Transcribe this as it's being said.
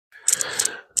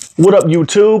What up,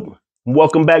 YouTube?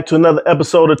 Welcome back to another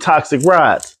episode of Toxic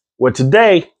Rides, where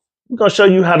today we're going to show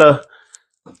you how to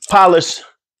polish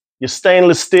your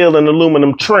stainless steel and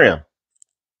aluminum trim.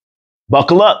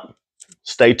 Buckle up.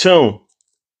 Stay tuned.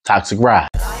 Toxic Ride.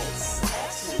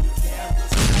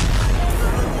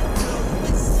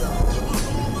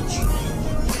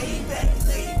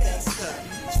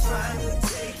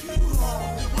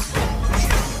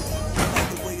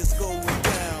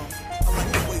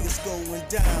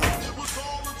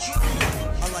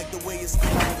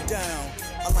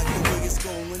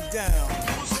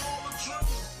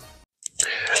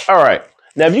 All right,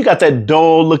 now if you got that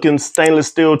dull looking stainless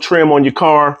steel trim on your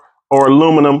car or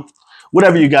aluminum,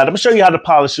 whatever you got, I'm gonna show you how to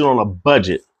polish it on a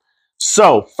budget.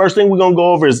 So first thing we're gonna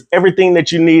go over is everything that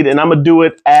you need, and I'm gonna do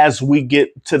it as we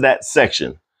get to that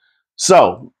section.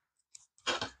 So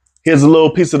here's a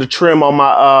little piece of the trim on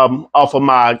my off of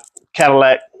my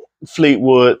Cadillac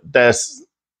Fleetwood that's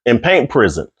in paint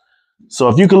prison. So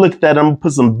if you can look at that, I'm gonna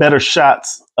put some better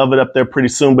shots of it up there pretty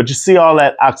soon, but you see all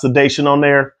that oxidation on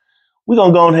there? We're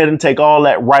going to go ahead and take all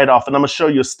that right off, and I'm going to show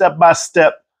you a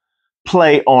step-by-step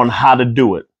play on how to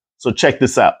do it. So check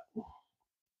this out.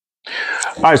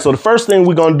 All right, so the first thing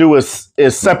we're going to do is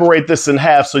separate this in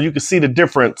half so you can see the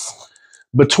difference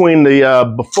between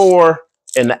the before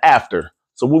and the after.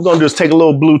 So what we're going to do is take a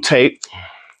little blue tape.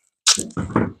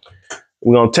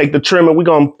 We're going to take the trim and we're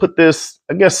going to put this,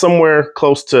 I guess, somewhere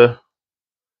close to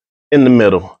in the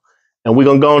middle. And we're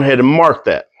going to go ahead and mark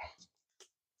that.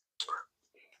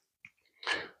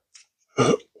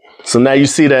 So now you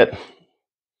see that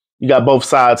you got both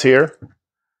sides here,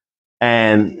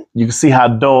 and you can see how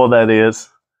dull that is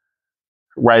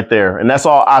right there. And that's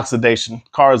all oxidation.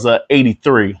 Car's a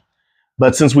 83.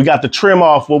 But since we got the trim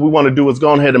off, what we want to do is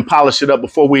go ahead and polish it up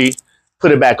before we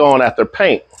put it back on after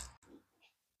paint.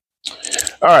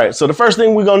 All right, so the first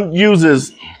thing we're going to use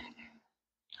is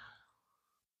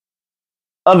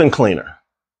oven cleaner.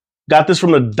 Got this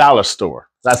from the dollar store.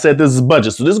 I said this is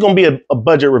budget, so this is going to be a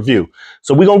budget review.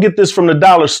 So we're going to get this from the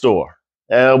dollar store.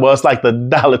 Well, it's like the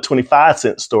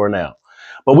 $1.25 store now.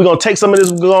 But we're going to take some of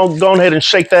this, we're going to go ahead and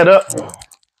shake that up.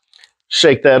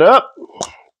 Shake that up.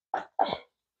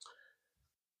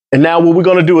 And now what we're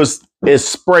going to do is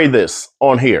spray this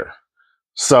on here.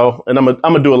 So, and I'm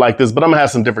gonna do it like this, but I'm going to have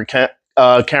some different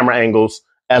camera angles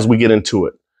as we get into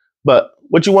it. But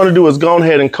what you want to do is go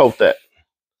ahead and coat that.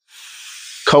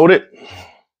 Coat it.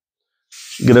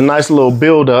 Get a nice little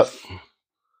build up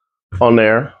on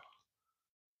there.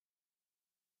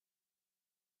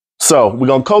 So we're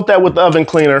going to coat that with the oven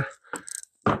cleaner.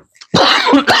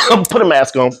 Put a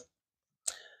mask on.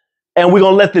 And we're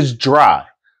going to let this dry.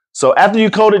 So after you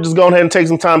coat it, just go ahead and take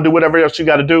some time, do whatever else you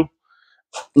got to do.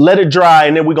 Let it dry,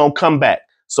 and then we're going to come back.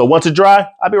 So once it's dry,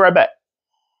 I'll be right back.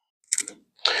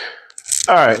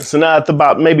 All right, so now after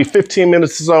about maybe 15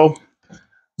 minutes or so,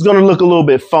 it's going to look a little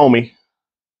bit foamy.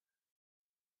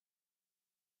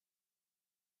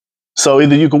 So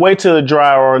either you can wait till it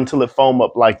dry or until it foam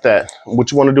up like that.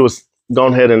 What you want to do is go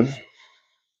ahead and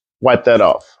wipe that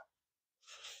off.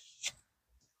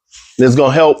 This is going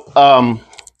to help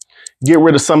get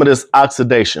rid of some of this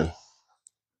oxidation.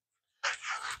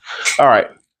 All right.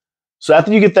 So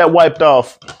after you get that wiped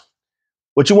off,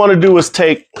 what you want to do is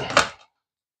take,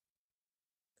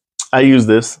 I use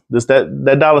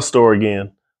that dollar store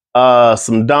again,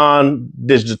 some Dawn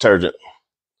dish detergent.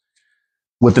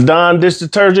 With the Dawn dish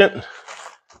detergent,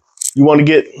 you want to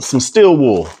get some steel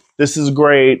wool. This is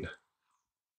grade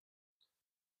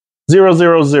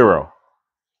 000.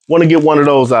 Want to get one of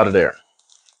those out of there.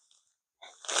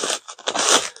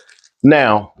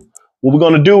 Now, what we're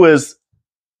going to do is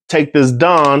take this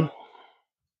Dawn,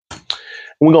 and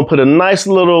we're going to put a nice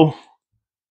little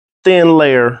thin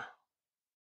layer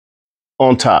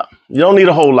on top. You don't need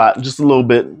a whole lot, just a little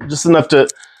bit, just enough to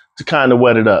kind of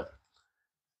wet it up.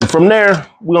 From there,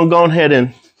 we're going to go ahead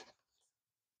and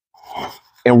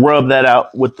rub that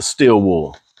out with the steel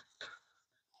wool.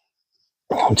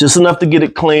 Just enough to get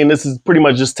it clean. This is pretty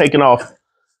much just taking off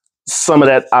some of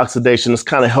that oxidation. It's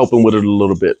kind of helping with it a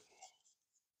little bit.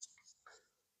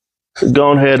 So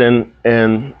go ahead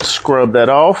and scrub that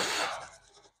off.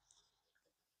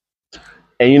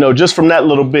 And, you know, just from that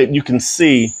little bit, you can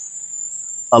see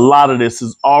a lot of this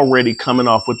is already coming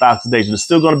off with oxidation. It's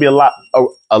still going to be a lot,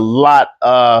 you're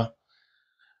going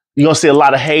to see a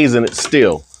lot of haze in it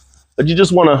still. But you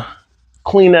just want to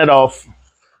clean that off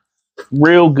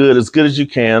real good as you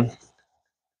can.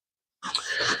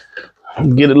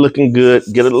 Get it looking good,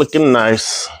 get it looking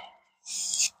nice.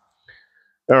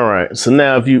 All right, so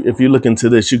now if you look into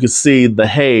this, you can see the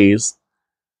haze.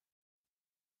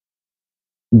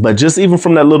 But just even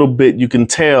from that little bit, you can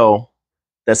tell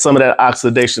that some of that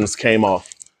oxidations came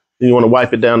off. You want to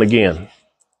wipe it down again.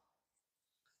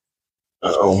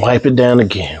 Wipe it down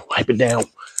again. Wipe it down.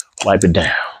 Wipe it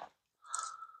down.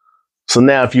 So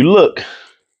now if you look,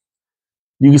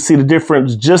 you can see the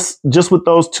difference just with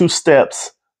those 2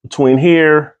 steps between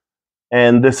here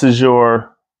and this is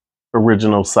your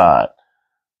original side.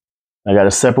 I got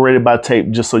it separated by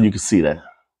tape just so you can see that.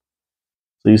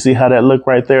 So you see how that look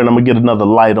right there? And I'm gonna get another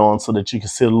light on so that you can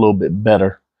see it a little bit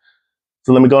better.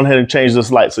 So let me go ahead and change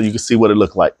this light so you can see what it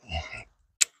looked like.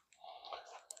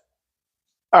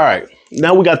 All right,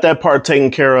 now we got that part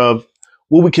taken care of.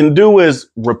 What we can do is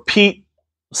repeat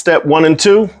step 1 and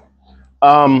 2.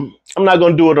 I'm not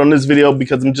gonna do it on this video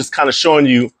because I'm just kind of showing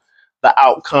you the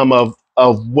outcome of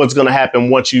what's gonna happen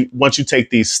once you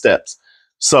take these steps.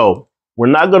 So we're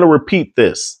not gonna repeat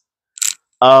this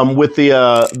with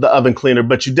the oven cleaner,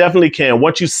 but you definitely can.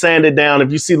 Once you sand it down,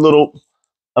 if you see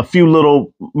a few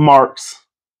little marks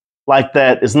like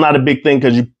that, it's not a big thing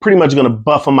because you're pretty much gonna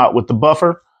buff them out with the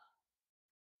buffer,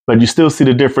 but you still see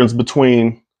the difference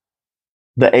between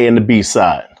the A and the B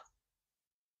side.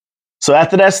 So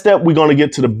after that step, we're gonna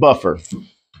get to the buffer.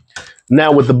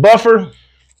 Now with the buffer,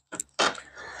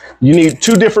 you need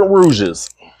 2 different rouges.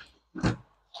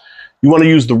 You wanna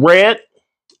use the red.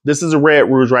 This is a red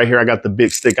rouge right here. I got the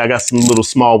big stick. I got some little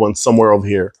small ones somewhere over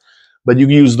here. But you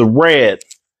can use the red.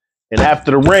 And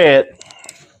after the red,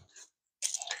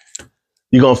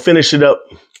 you're going to finish it up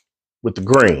with the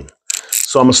green.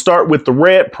 So I'm going to start with the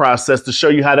red process to show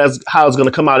you how it's going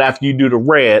to come out after you do the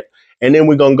red. And then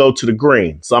we're going to go to the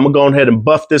green. So I'm going to go ahead and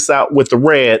buff this out with the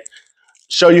red,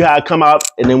 show you how it come out,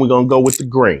 and then we're going to go with the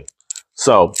green.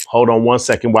 So hold on one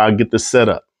second while I get this set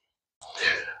up.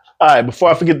 All right, before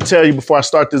I forget to tell you, before I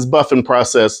start this buffing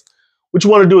process, what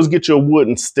you want to do is get you a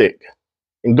wooden stick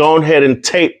and go ahead and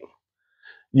tape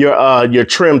your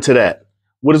trim to that.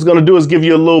 What it's going to do is give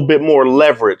you a little bit more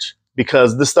leverage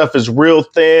because this stuff is real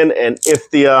thin, and if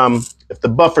the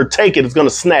buffer take it, it's going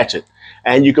to snatch it,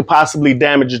 and you could possibly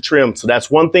damage your trim. So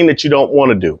that's one thing that you don't want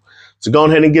to do. So go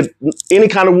ahead and get any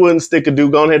kind of wooden stick to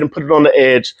do. Go ahead and put it on the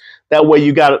edge. That way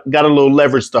you got a little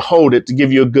leverage to hold it to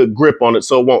give you a good grip on it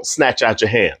so it won't snatch out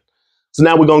your hand. So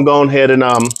now we're going to go ahead and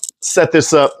set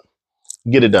this up,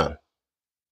 get it done.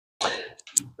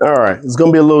 All right, it's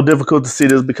going to be a little difficult to see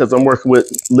this because I'm working with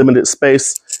limited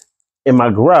space in my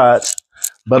garage.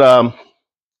 But I'm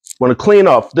going to clean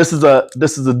off. This is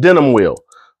a denim wheel.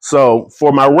 So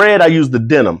for my red, I use the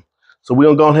denim. So we're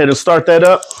going to go ahead and start that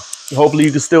up. Hopefully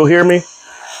you can still hear me.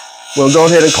 We're going to go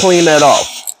ahead and clean that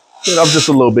off. Clean it off just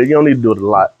a little bit. You don't need to do it a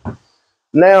lot.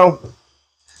 Now,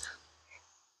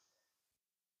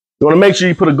 you want to make sure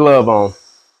you put a glove on.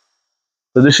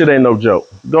 So this shit ain't no joke.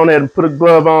 Go ahead and put a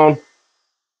glove on.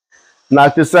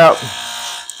 Knock this out.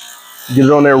 Get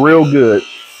it on there real good.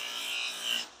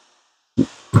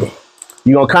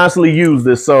 You're going to constantly use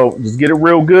this, so just get it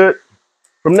real good.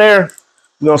 From there,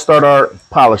 we're going to start our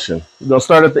polishing. We're going to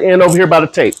start at the end over here by the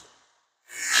tape.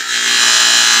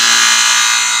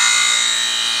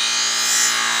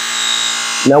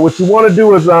 Now what you want to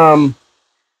do is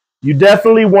you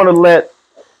definitely want to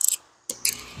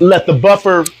let the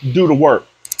buffer do the work.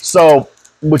 So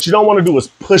what you don't want to do is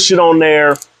push it on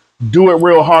there, do it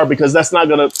real hard, because that's not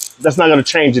gonna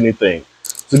change anything.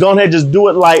 So go ahead, just do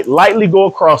it lightly go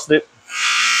across it.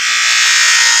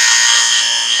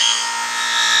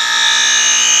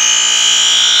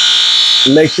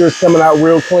 Make sure it's coming out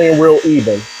real clean, real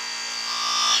even.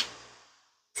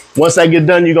 Once I get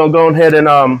done, you're gonna go ahead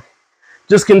and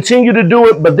just continue to do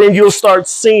it, but then you'll start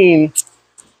seeing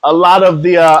a lot of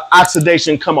the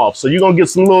oxidation come off. So you're gonna get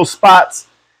some little spots,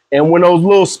 and when those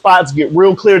little spots get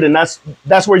real clear, then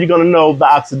that's where you're gonna know the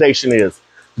oxidation is.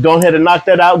 Go ahead and knock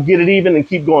that out, get it even, and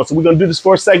keep going. So we're gonna do this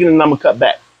for a second, and I'm gonna cut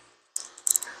back.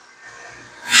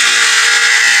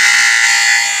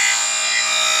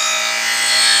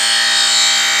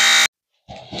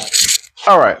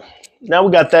 All right, now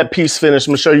we got that piece finished.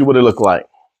 I'm gonna show you what it looked like.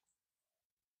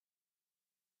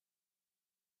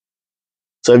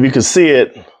 So if you can see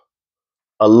it,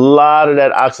 a lot of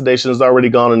that oxidation is already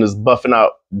gone and is buffing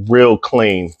out real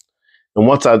clean. And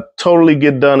once I totally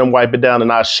get done and wipe it down,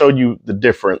 and I'll show you the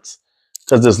difference,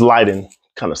 because this lighting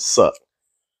kind of sucks.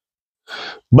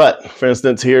 But for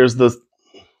instance, here's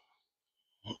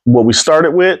what we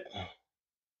started with.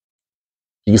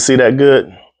 You can see that good?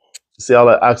 You see all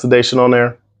that oxidation on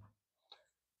there?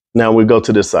 Now we go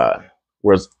to this side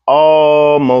where it's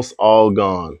almost all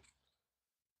gone.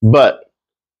 But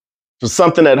for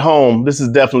something at home, this is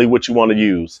definitely what you want to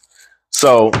use.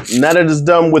 So now that it's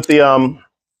done with the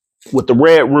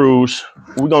red rouge,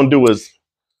 what we're gonna do is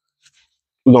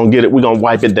we're gonna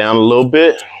wipe it down a little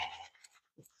bit.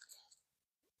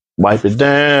 Wipe it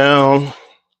down.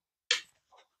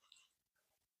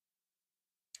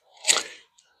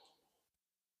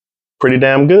 Pretty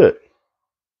damn good.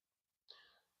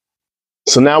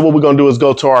 So now what we're gonna do is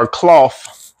go to our cloth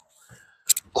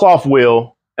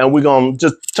wheel, and we're gonna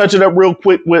just touch it up real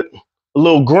quick with a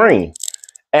little green.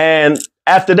 And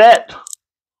after that,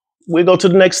 we go to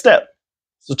the next step.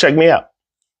 So check me out.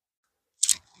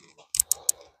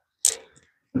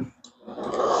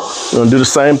 I'm gonna do the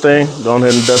same thing. Go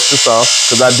ahead and dust this off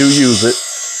because I do use it.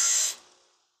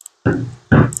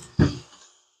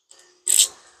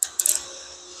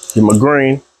 Get my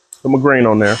green, put my green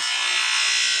on there.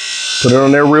 Put it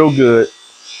on there real good.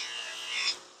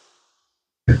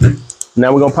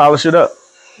 Now we're gonna polish it up.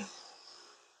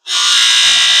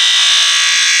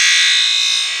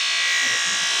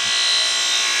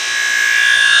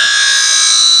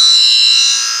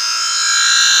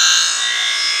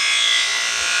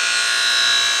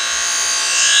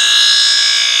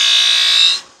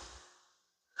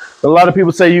 A lot of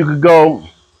people say you could go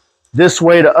this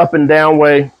way, the up and down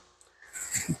way.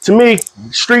 To me,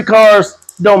 street cars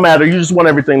don't matter. You just want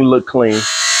everything to look clean.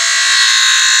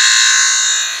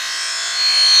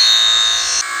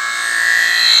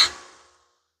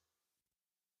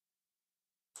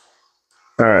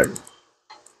 All right.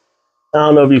 I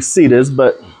don't know if you see this,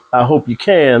 but I hope you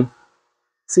can.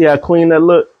 See how clean that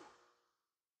look?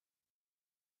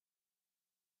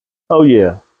 Oh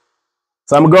yeah.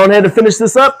 So I'm gonna go ahead and finish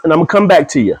this up, and I'm gonna come back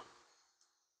to you.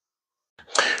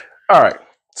 All right.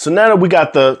 So now that we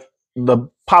got the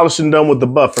polishing done with the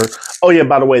buffer. Oh yeah,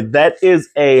 by the way, that is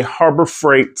a Harbor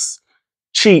Freight's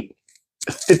cheap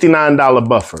 $59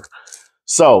 buffer.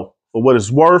 So for what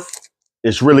it's worth,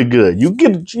 it's really good. You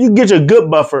get your good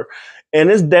buffer,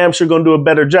 and it's damn sure gonna do a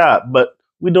better job. But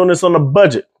we're doing this on a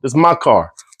budget. This is my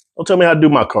car. Don't tell me how to do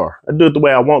my car. I do it the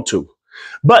way I want to.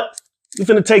 But we're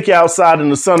finna take you outside in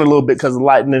the sun a little bit because the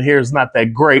lighting in here is not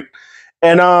that great.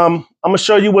 And I'm gonna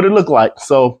show you what it looked like.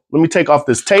 So let me take off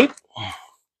this tape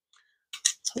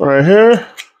right here.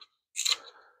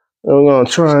 And we're gonna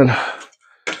try and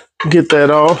get that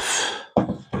off.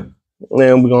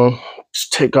 And we're gonna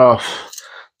take off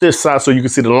this side so you can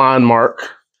see the line mark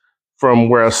from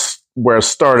where I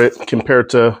started compared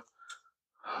to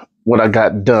what I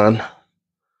got done.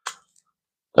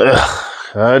 Ugh,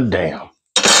 god damn.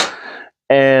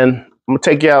 And I'm gonna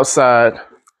take you outside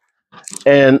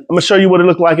and I'm gonna show you what it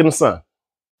looked like in the sun.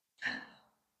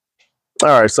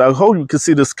 All right, so I hope you can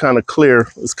see this kind of clear.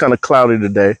 It's kind of cloudy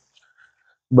today,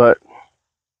 but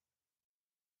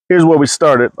here's where we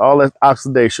started, all that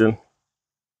oxidation.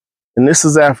 And this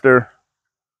is after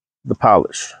the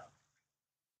polish.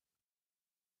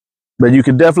 But you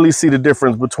can definitely see the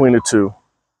difference between the two.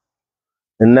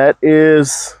 And that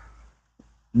is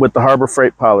with the Harbor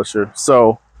Freight polisher.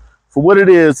 So for what it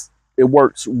is, it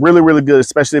works really, really good,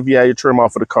 especially if you have your trim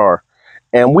off of the car.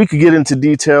 And we could get into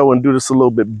detail and do this a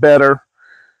little bit better.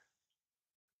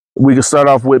 We could start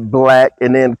off with black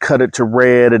and then cut it to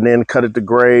red and then cut it to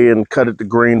gray and cut it to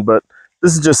green. But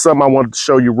this is just something I wanted to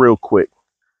show you real quick.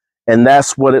 And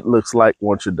that's what it looks like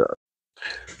once you're done.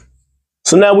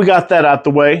 So now we got that out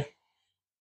the way,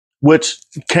 which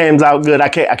came out good. I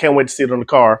can't wait to see it on the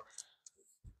car.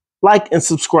 Like and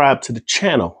subscribe to the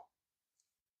channel.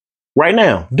 Right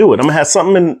now, do it. I'm gonna have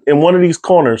something in one of these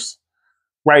corners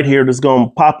right here that's gonna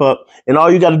pop up. And all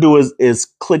you gotta do is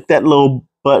click that little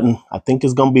button. I think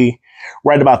it's gonna be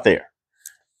right about there.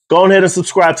 Go ahead and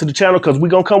subscribe to the channel because we're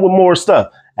gonna come with more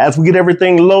stuff. As we get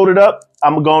everything loaded up,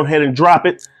 I'm gonna go ahead and drop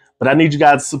it. But I need you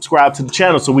guys to subscribe to the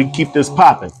channel so we can keep this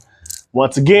popping.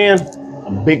 Once again,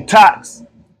 I'm Big Tox,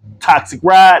 Toxic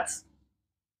Rides,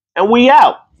 and we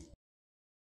out.